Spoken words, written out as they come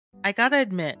I gotta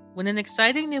admit, when an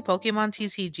exciting new Pokemon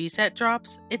TCG set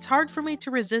drops, it's hard for me to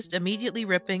resist immediately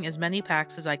ripping as many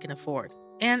packs as I can afford.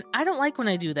 And I don't like when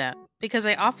I do that, because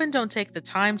I often don't take the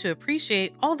time to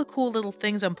appreciate all the cool little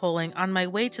things I'm pulling on my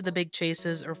way to the big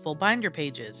chases or full binder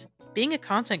pages. Being a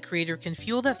content creator can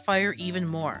fuel that fire even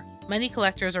more. Many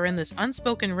collectors are in this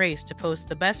unspoken race to post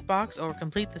the best box or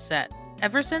complete the set.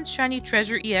 Ever since Shiny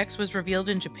Treasure EX was revealed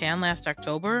in Japan last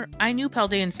October, I knew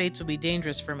Paldean Fates would be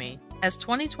dangerous for me. As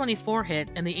 2024 hit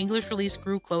and the English release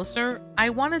grew closer, I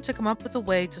wanted to come up with a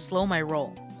way to slow my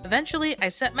roll. Eventually, I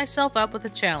set myself up with a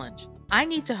challenge. I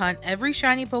need to hunt every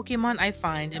shiny Pokemon I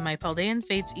find in my Paldean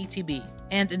Fates ETB,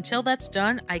 and until that's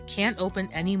done, I can't open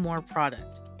any more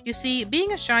product. You see,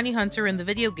 being a shiny hunter in the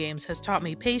video games has taught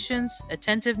me patience,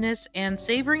 attentiveness, and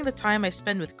savoring the time I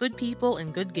spend with good people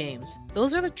and good games.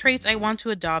 Those are the traits I want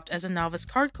to adopt as a novice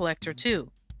card collector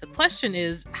too. The question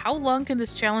is, how long can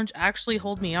this challenge actually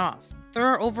hold me off? There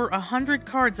are over 100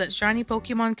 cards that shiny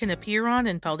Pokemon can appear on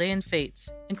in Paldean Fates,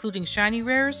 including shiny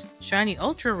rares, shiny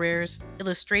ultra rares,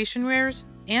 illustration rares,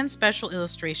 and special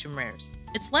illustration rares.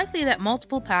 It's likely that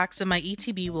multiple packs in my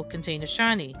ETB will contain a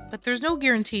shiny, but there's no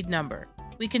guaranteed number.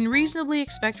 We can reasonably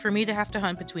expect for me to have to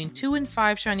hunt between 2 and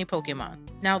 5 shiny Pokemon.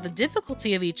 Now, the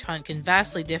difficulty of each hunt can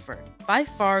vastly differ. By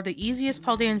far, the easiest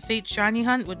Paldean Fates shiny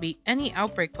hunt would be any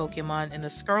Outbreak Pokemon in the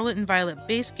Scarlet and Violet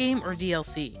base game or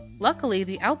DLC. Luckily,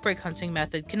 the Outbreak hunting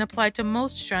method can apply to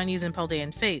most shinies in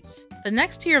Paldean Fates. The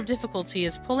next tier of difficulty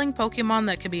is pulling Pokemon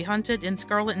that can be hunted in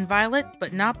Scarlet and Violet,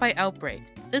 but not by Outbreak.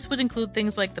 This would include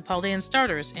things like the Paldean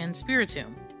Starters and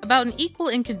Spiritomb. About an equal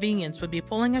inconvenience would be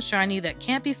pulling a shiny that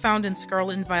can't be found in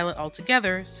Scarlet and Violet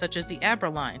altogether, such as the Abra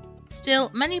line.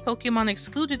 Still, many Pokemon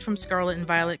excluded from Scarlet and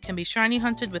Violet can be shiny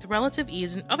hunted with relative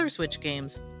ease in other Switch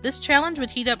games. This challenge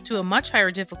would heat up to a much higher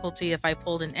difficulty if I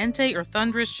pulled an Entei or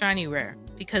Thundurus shiny rare,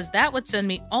 because that would send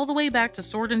me all the way back to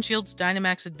Sword and Shield's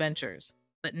Dynamax adventures.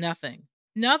 But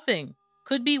nothing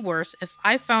could be worse if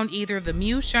I found either the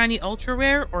Mew shiny ultra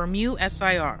rare or Mew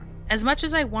SIR. As much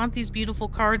as I want these beautiful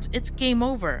cards, it's game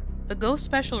over. The Ghost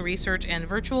Special Research and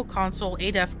Virtual Console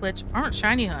 8F glitch aren't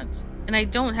shiny hunts, and I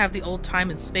don't have the old time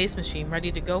and space machine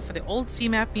ready to go for the old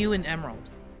CMAP Mew and Emerald.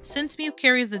 Since Mew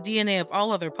carries the DNA of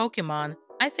all other Pokemon,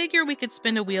 I figure we could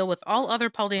spin a wheel with all other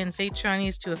Paldean Fate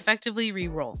shinies to effectively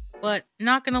re-roll. But,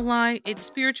 not gonna lie, it'd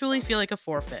spiritually feel like a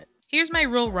forfeit. Here's my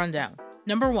rule rundown.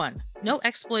 Number 1. No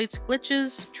exploits,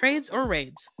 glitches, trades, or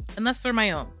raids, unless they're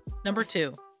my own. Number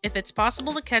 2. If it's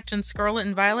possible to catch in Scarlet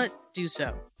and Violet, do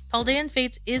so. Paldean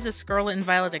Fates is a Scarlet and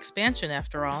Violet expansion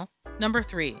after all. Number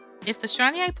 3. If the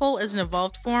shiny I pull is an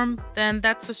evolved form, then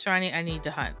that's the shiny I need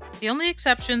to hunt. The only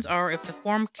exceptions are if the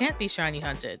form can't be shiny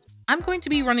hunted. I'm going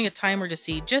to be running a timer to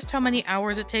see just how many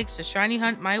hours it takes to shiny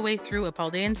hunt my way through a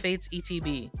Paldean Fates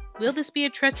ETB. Will this be a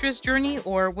treacherous journey,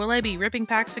 or will I be ripping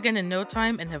packs again in no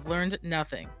time and have learned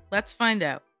nothing? Let's find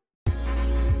out.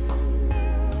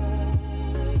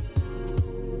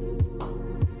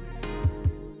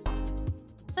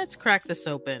 Let's crack this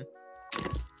open.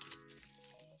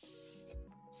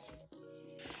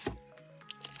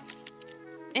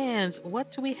 And what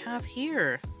do we have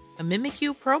here? A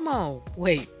Mimikyu promo.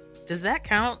 Wait, does that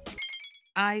count?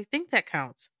 I think that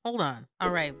counts. Hold on.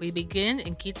 Alright, we begin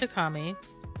in Kitakami,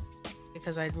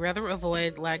 because I'd rather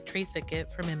avoid Lag Tree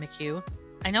Thicket for Mimikyu.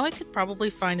 I know I could probably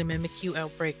find a Mimikyu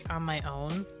outbreak on my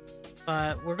own,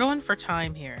 but we're going for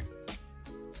time here.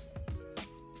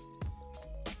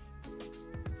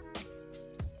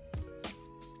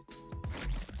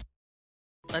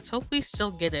 Let's hope we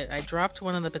still get it. I dropped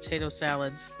one of the potato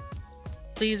salads.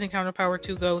 Please encounter power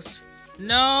 2 ghost.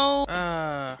 No!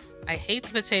 I hate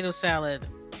the potato salad.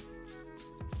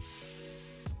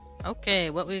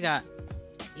 Okay, what we got?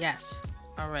 Yes.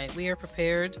 Alright, we are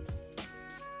prepared.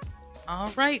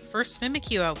 Alright, first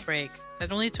Mimikyu outbreak.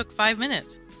 That only took 5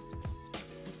 minutes.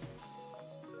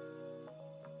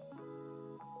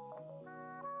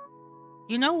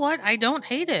 You know what? I don't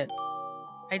hate it.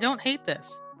 I don't hate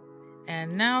this.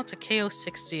 And now to KO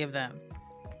 60 of them.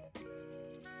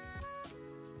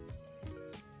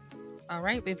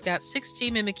 Alright, we've got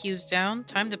 60 Mimikyus down.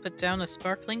 Time to put down a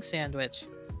sparkling sandwich.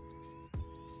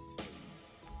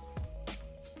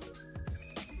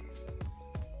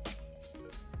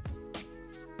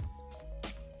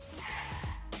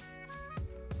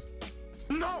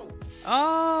 No!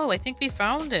 Oh, I think we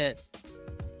found it.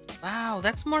 Wow,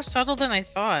 that's more subtle than I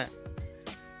thought.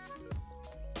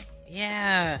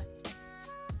 Yeah.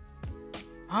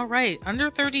 Alright, under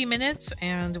 30 minutes,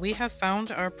 and we have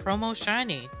found our promo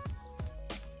shiny.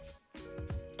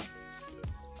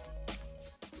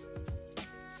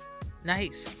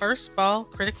 Nice. First ball,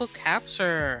 critical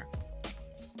capture.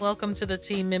 Welcome to the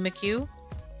team, Mimikyu.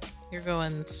 You're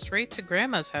going straight to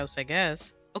Grandma's house, I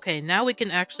guess. Okay, now we can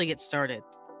actually get started.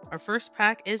 Our first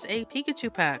pack is a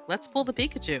Pikachu pack. Let's pull the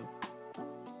Pikachu.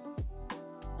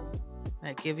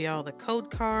 I give y'all the code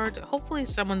card. Hopefully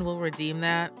someone will redeem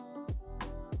that.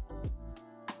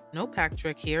 No pack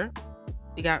trick here.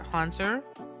 We got Haunter,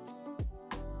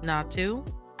 Natu,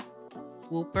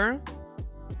 Wooper,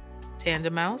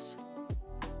 Tandemaus,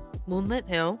 Moonlit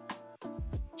Hill,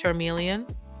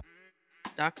 Charmeleon,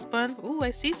 Darkspun. Ooh,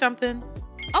 I see something.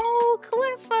 Oh,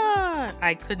 Cleffa!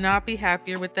 I could not be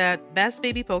happier with that. Best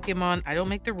baby Pokemon. I don't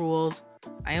make the rules.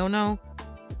 Iono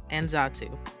and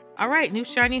Xatu. Alright, new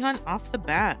shiny hunt off the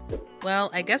bat. Well,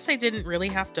 I guess I didn't really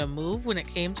have to move when it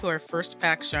came to our first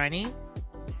pack shiny.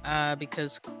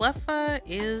 Because Cleffa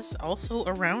is also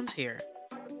around here.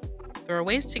 There are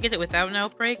ways to get it without an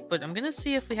outbreak, but I'm gonna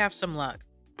see if we have some luck.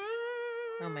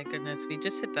 Oh my goodness, we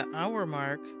just hit the hour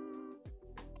mark.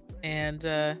 And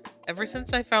ever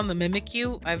since I found the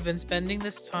Mimikyu, I've been spending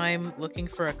this time looking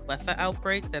for a Cleffa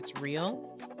outbreak that's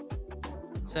real.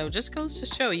 So just goes to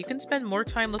show, you can spend more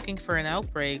time looking for an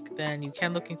outbreak than you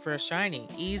can looking for a shiny.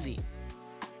 Easy.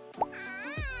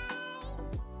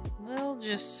 We'll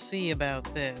just see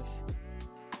about this.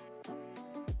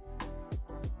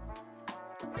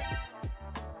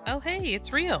 Oh hey,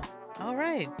 it's real.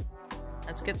 Alright.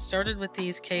 Let's get started with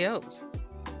these KOs.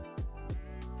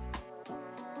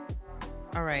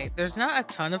 Alright, there's not a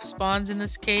ton of spawns in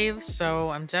this cave,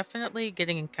 so I'm definitely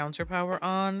getting encounter power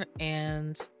on,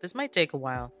 and this might take a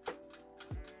while.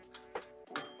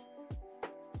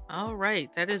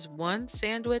 Alright, that is one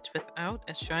sandwich without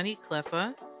a shiny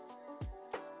Cleffa.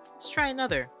 Let's try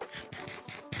another.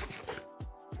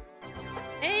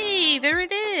 Hey, there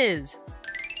it is!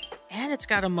 And it's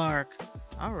got a mark.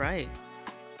 Alright.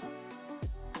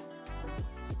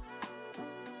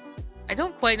 I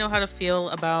don't quite know how to feel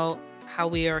about how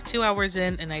we are 2 hours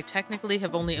in and I technically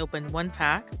have only opened one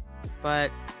pack, but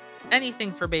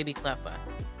anything for baby Cleffa.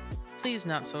 Please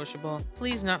not sociable.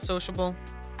 Please not sociable.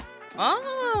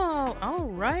 Oh,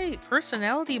 alright.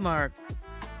 Personality mark.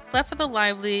 Cleffa the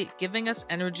Lively, giving us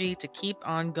energy to keep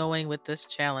on going with this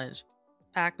challenge.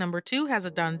 Pack number 2 has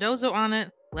a Dondozo on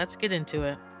it. Let's get into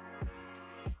it.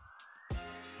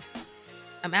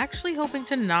 I'm actually hoping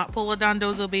to not pull a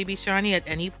Dondozo baby shiny at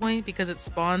any point because it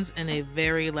spawns in a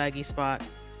very laggy spot.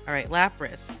 Alright,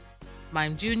 Lapras,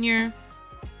 Mime Jr.,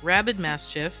 Rabid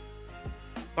Mastiff,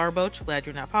 Barboach, glad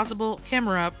you're not possible,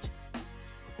 Camerupt,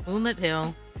 Moonlit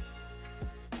Hill,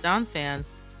 Donphan,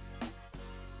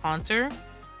 Haunter,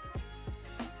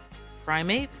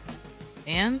 Primeape,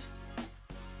 and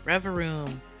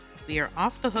Reverum. We are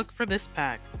off the hook for this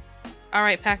pack.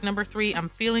 Alright, pack number 3, I'm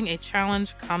feeling a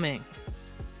challenge coming.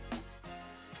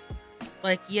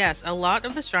 Like, yes, a lot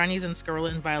of the shinies in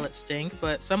Scarlet and Violet stink,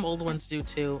 but some old ones do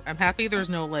too. I'm happy there's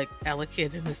no, like,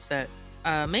 Elekid in this set.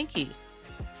 Mankey,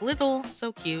 Flittle,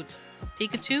 so cute.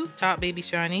 Pikachu, top baby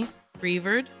shiny.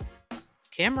 Greavard,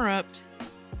 Camerupt,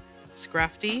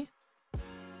 Scrafty,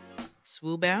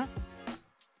 Swoobat,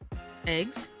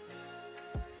 Eggs,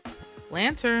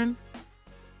 Lantern.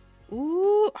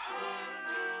 Ooh.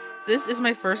 This is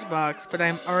my first box, but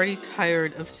I'm already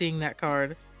tired of seeing that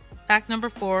card. Pack number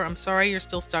 4, I'm sorry you're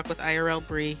still stuck with IRL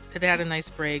Bree. Could've had a nice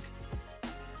break.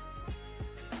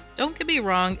 Don't get me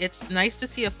wrong, it's nice to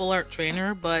see a full art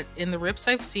trainer, but in the rips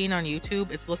I've seen on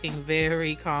YouTube, it's looking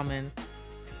very common.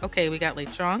 Okay, we got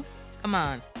Lechonk. Come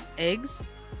on. Eggs.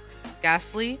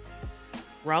 Ghastly.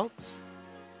 Ralts.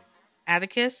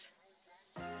 Atticus.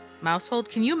 Mousehold.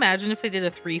 Can you imagine if they did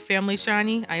a 3-family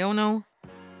shiny? Iono.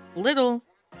 Little.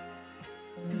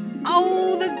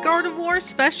 Oh, the Gardevoir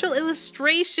special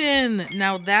illustration!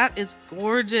 Now that is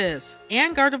gorgeous.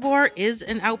 And Gardevoir is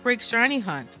an Outbreak shiny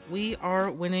hunt. We are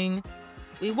winning.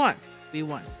 We won. We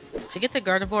won. To get the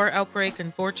Gardevoir Outbreak,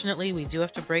 unfortunately, we do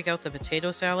have to break out the potato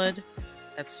salad.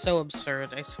 That's so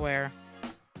absurd, I swear.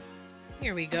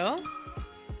 Here we go.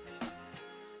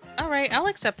 Alright, I'll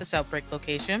accept this Outbreak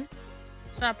location.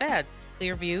 It's not bad.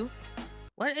 Clear view.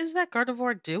 What is that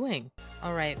Gardevoir doing?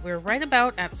 Alright, we're right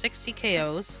about at 60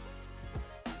 KOs.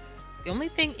 The only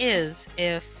thing is,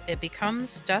 if it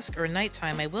becomes dusk or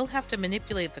nighttime, I will have to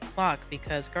manipulate the clock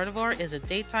because Gardevoir is a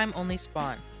daytime only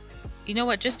spawn. You know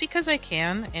what, just because I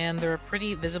can, and they're a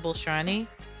pretty visible shiny,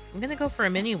 I'm gonna go for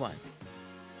a mini one.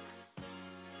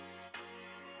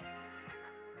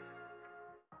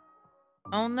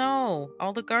 Oh no,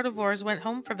 all the Gardevoirs went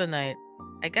home for the night.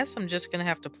 I guess I'm just gonna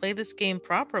have to play this game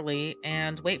properly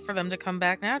and wait for them to come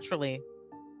back naturally.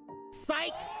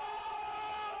 Psych!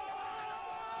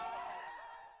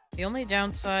 The only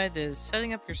downside is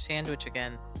setting up your sandwich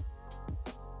again.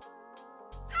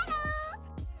 Hello.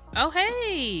 Oh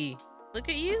hey! Look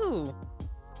at you!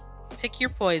 Pick your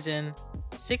poison.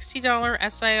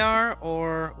 $60 SIR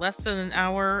or less than an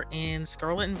hour in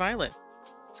Scarlet and Violet.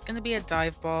 It's gonna be a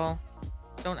dive ball.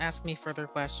 Don't ask me further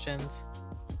questions.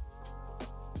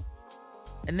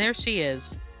 And there she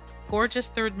is. Gorgeous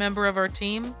third member of our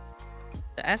team,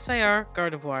 the SIR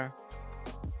Gardevoir.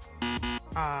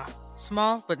 Ah,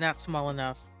 small but not small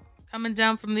enough. Coming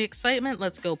down from the excitement,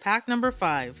 let's go pack number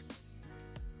 5.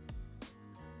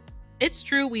 It's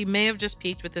true we may have just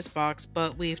peaked with this box,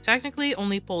 but we've technically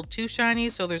only pulled 2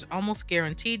 shinies, so there's almost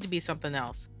guaranteed to be something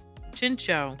else.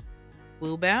 Chinchou,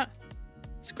 Woobat,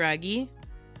 Scraggy,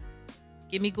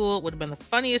 Gimmighoul would have been the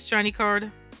funniest shiny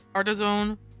card,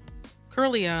 Artazone,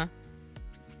 Curlia,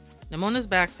 Nemona's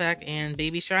Backpack, and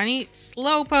Baby Shiny,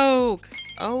 Slowpoke!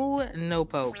 Oh, no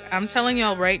poke. I'm telling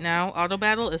y'all right now, Auto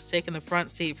Battle is taking the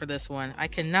front seat for this one. I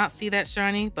cannot see that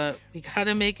shiny, but we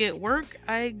gotta make it work,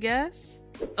 I guess?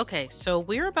 Okay, so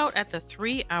we're about at the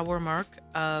 3-hour mark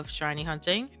of shiny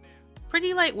hunting.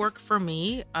 Pretty light work for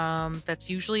me. That's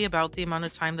usually about the amount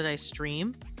of time that I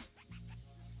stream.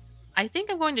 I think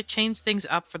I'm going to change things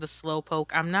up for the Slowpoke.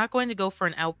 I'm not going to go for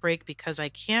an Outbreak because I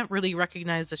can't really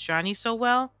recognize the shiny so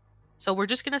well. So we're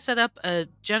just going to set up a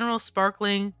general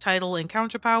Sparkling, Tidal, and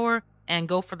Counter Power and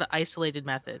go for the isolated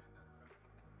method.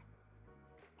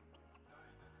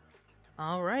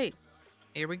 Alright,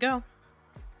 here we go.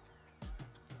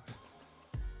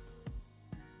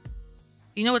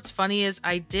 You know what's funny is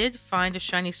I did find a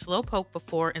shiny Slowpoke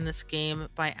before in this game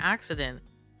by accident.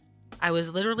 I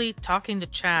was literally talking to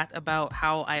chat about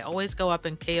how I always go up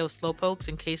and KO Slowpokes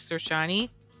in case they're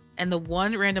shiny, and the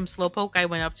one random Slowpoke I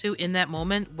went up to in that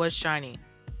moment was shiny.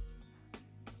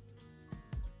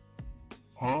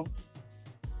 Huh?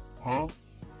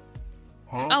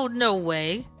 Oh, no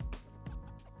way.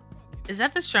 Is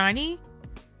that the shiny?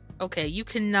 Okay, you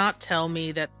cannot tell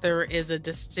me that there is a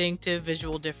distinctive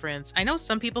visual difference. I know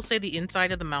some people say the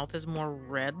inside of the mouth is more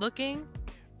red looking,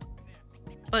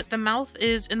 but the mouth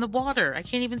is in the water. I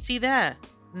can't even see that.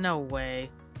 No way.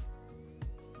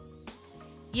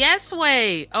 Yes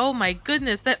way! Oh my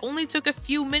goodness, that only took a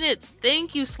few minutes.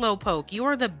 Thank you, Slowpoke. You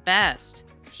are the best.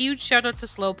 Huge shout out to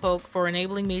Slowpoke for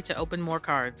enabling me to open more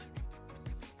cards.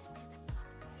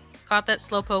 Caught that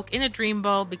Slowpoke in a Dream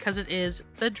Ball because it is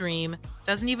the dream.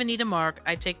 Doesn't even need a mark.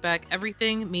 I take back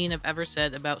everything mean I've ever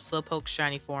said about Slowpoke's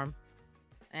shiny form.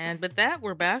 And with that,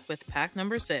 we're back with pack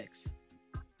number 6.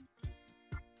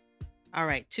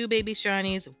 Alright, 2 baby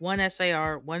shinies, 1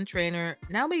 SIR, 1 trainer.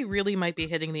 Now we really might be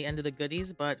hitting the end of the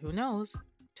goodies, but who knows?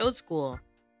 Toadschool,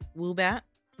 Woobat,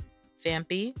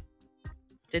 Phanpy,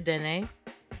 Dedenne,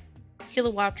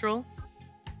 Kilowattrel,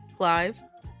 Clive,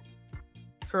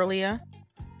 Curlia,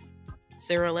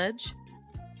 Ceruledge,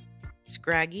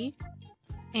 Scraggy,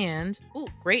 and, ooh,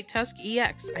 Great Tusk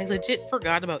EX. I legit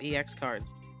forgot about EX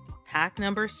cards. Pack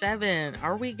number 7.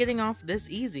 Are we getting off this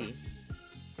easy?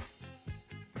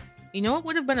 You know what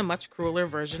would have been a much crueler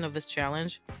version of this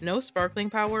challenge? No sparkling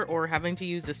power or having to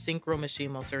use the synchro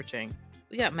machine while searching.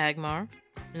 We got Magmar,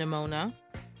 Nemona,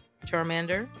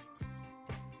 Charmander,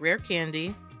 Rare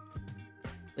Candy,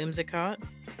 Whimsicott,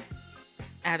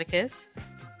 Atticus,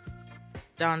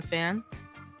 Donphan,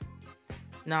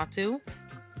 Natu,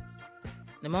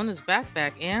 Nemona's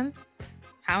Backpack, and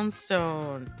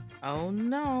Houndstone. Oh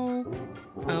no.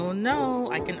 Oh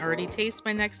no, I can already taste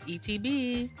my next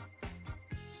ETB.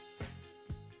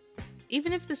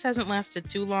 Even if this hasn't lasted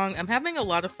too long, I'm having a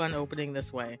lot of fun opening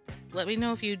this way. Let me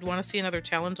know if you'd want to see another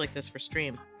challenge like this for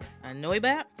stream.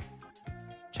 Noibat,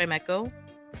 Chimecho,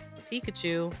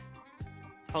 Pikachu,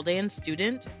 Paldean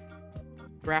Student,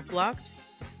 Grapplocked,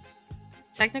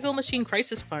 Technical Machine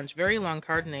Crisis Punch, very long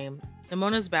card name,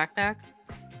 Nemona's Backpack,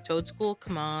 Toadschool,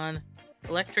 come on,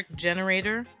 Electric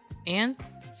Generator, and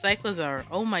Cyclizar.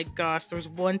 Oh my gosh, there's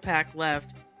 1 pack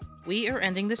left. We are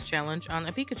ending this challenge on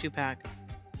a Pikachu pack.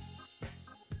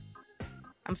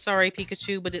 I'm sorry,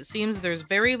 Pikachu, but it seems there's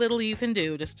very little you can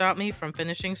do to stop me from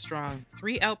finishing strong.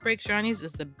 3 Outbreak Shinies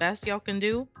is the best y'all can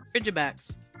do.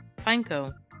 Frigibax,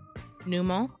 Pineco,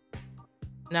 Numel,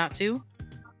 Natu,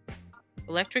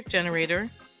 Electric Generator,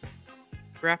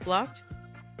 Grapplocked,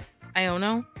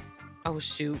 Iono, oh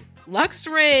shoot,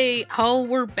 Luxray! Oh,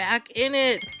 we're back in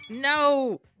it!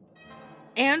 No!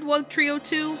 And Wugtrio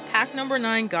 2, pack number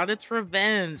 9 got its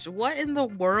revenge. What in the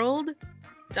world?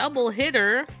 Double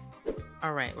hitter?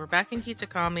 Alright, we're back in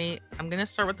Kitakami. I'm gonna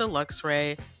start with the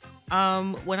Luxray.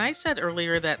 When I said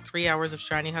earlier that 3 hours of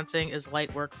shiny hunting is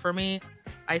light work for me,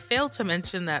 I failed to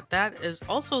mention that that is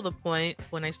also the point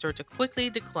when I start to quickly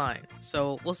decline.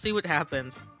 So we'll see what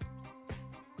happens.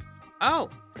 Oh!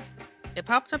 It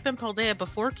popped up in Paldea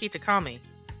before Kitakami.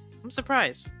 I'm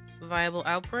surprised. Viable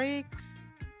outbreak?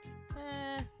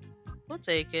 We'll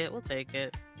take it. We'll take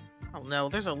it. Oh no,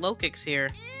 there's a Lokix here.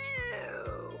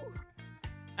 Ew.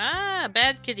 Ah,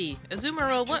 bad kitty.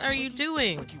 Azumarill, what are you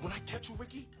doing? When I catch you,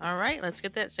 Ricky? Alright, let's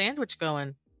get that sandwich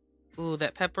going. Ooh,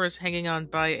 that pepper is hanging on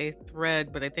by a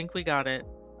thread, but I think we got it.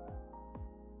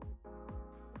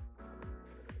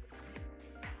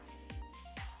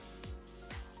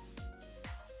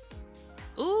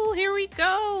 Ooh, here we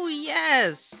go!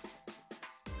 Yes!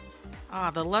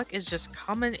 Ah, the luck is just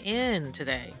coming in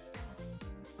today.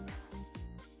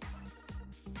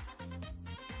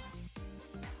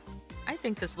 I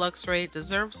think this Luxray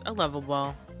deserves a level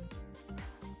ball.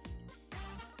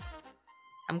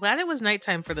 I'm glad it was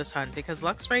nighttime for this hunt because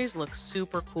Luxrays look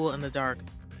super cool in the dark.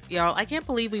 Y'all, I can't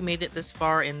believe we made it this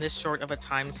far in this short of a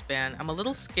time span. I'm a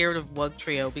little scared of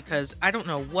Wugtrio because I don't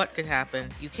know what could happen.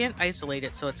 You can't isolate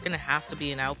it, so it's gonna have to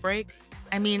be an outbreak.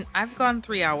 I mean, I've gone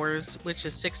 3 hours, which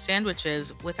is 6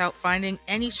 sandwiches, without finding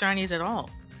any shinies at all.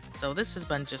 So this has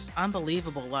been just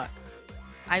unbelievable luck.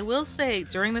 I will say,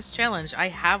 during this challenge, I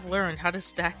have learned how to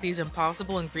stack these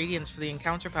impossible ingredients for the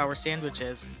Encounter Power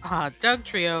sandwiches. Ah,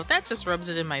 Dugtrio, that just rubs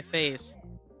it in my face.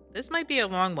 This might be a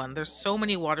long one, there's so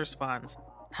many water spawns.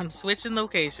 I'm switching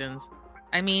locations.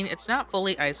 I mean, it's not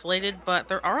fully isolated, but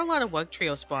there are a lot of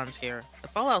Wugtrio spawns here.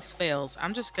 If all else fails,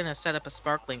 I'm just gonna set up a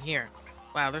Sparkling here.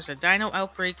 Wow, there's a Dino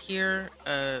outbreak here,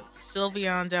 a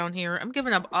Sylveon down here. I'm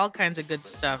giving up all kinds of good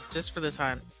stuff just for this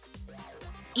hunt.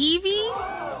 Eevee?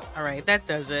 Alright, that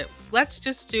does it. Let's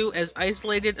just do as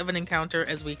isolated of an encounter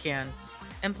as we can.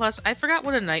 And plus, I forgot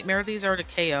what a nightmare these are to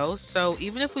KO, so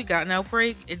even if we got an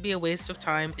outbreak, it'd be a waste of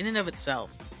time in and of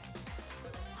itself.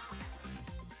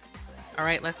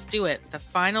 Alright, let's do it. The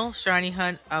final shiny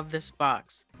hunt of this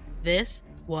box. This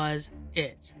was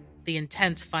it. The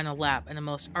intense final lap and a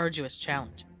most arduous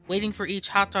challenge. Waiting for each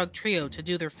hot dog trio to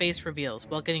do their face reveals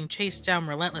while getting chased down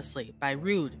relentlessly by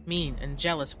rude, mean, and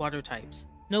jealous water types.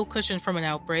 No cushion from an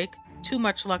outbreak. Too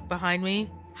much luck behind me.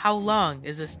 How long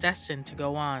is this destined to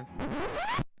go on?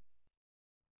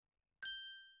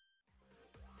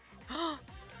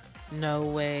 No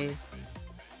way.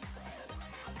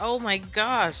 Oh my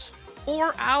gosh.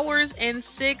 4 hours and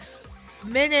 6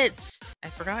 minutes. I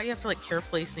forgot you have to like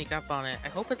carefully sneak up on it. I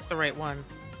hope it's the right one.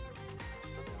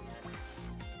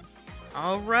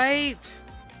 All right.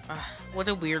 What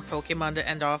a weird Pokemon to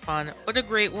end off on, but a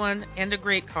great one and a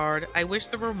great card. I wish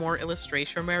there were more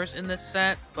illustration rares in this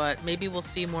set, but maybe we'll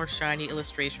see more shiny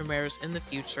illustration rares in the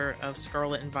future of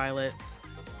Scarlet and Violet.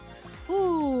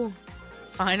 Ooh.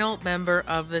 Final member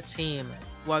of the team,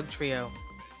 Wugtrio.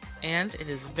 And it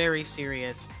is very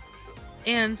serious.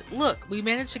 And look, we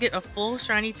managed to get a full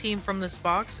shiny team from this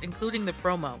box, including the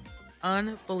promo.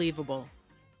 Unbelievable.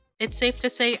 It's safe to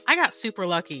say I got super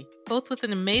lucky, both with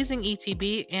an amazing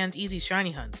ETB and easy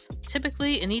shiny hunts.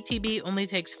 Typically, an ETB only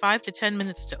takes 5 to 10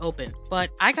 minutes to open, but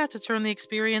I got to turn the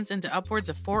experience into upwards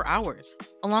of 4 hours.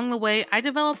 Along the way, I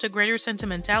developed a greater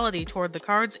sentimentality toward the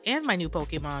cards and my new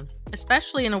Pokemon,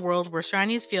 especially in a world where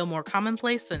shinies feel more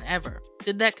commonplace than ever.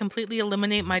 Did that completely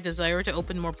eliminate my desire to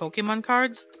open more Pokemon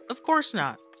cards? Of course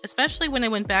not. Especially when I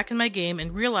went back in my game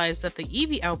and realized that the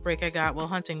Eevee outbreak I got while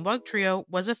hunting Wugtrio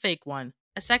was a fake one.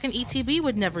 A second ETB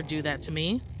would never do that to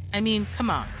me. I mean, come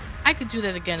on. I could do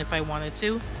that again if I wanted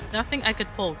to. Nothing I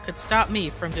could pull could stop me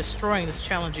from destroying this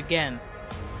challenge again.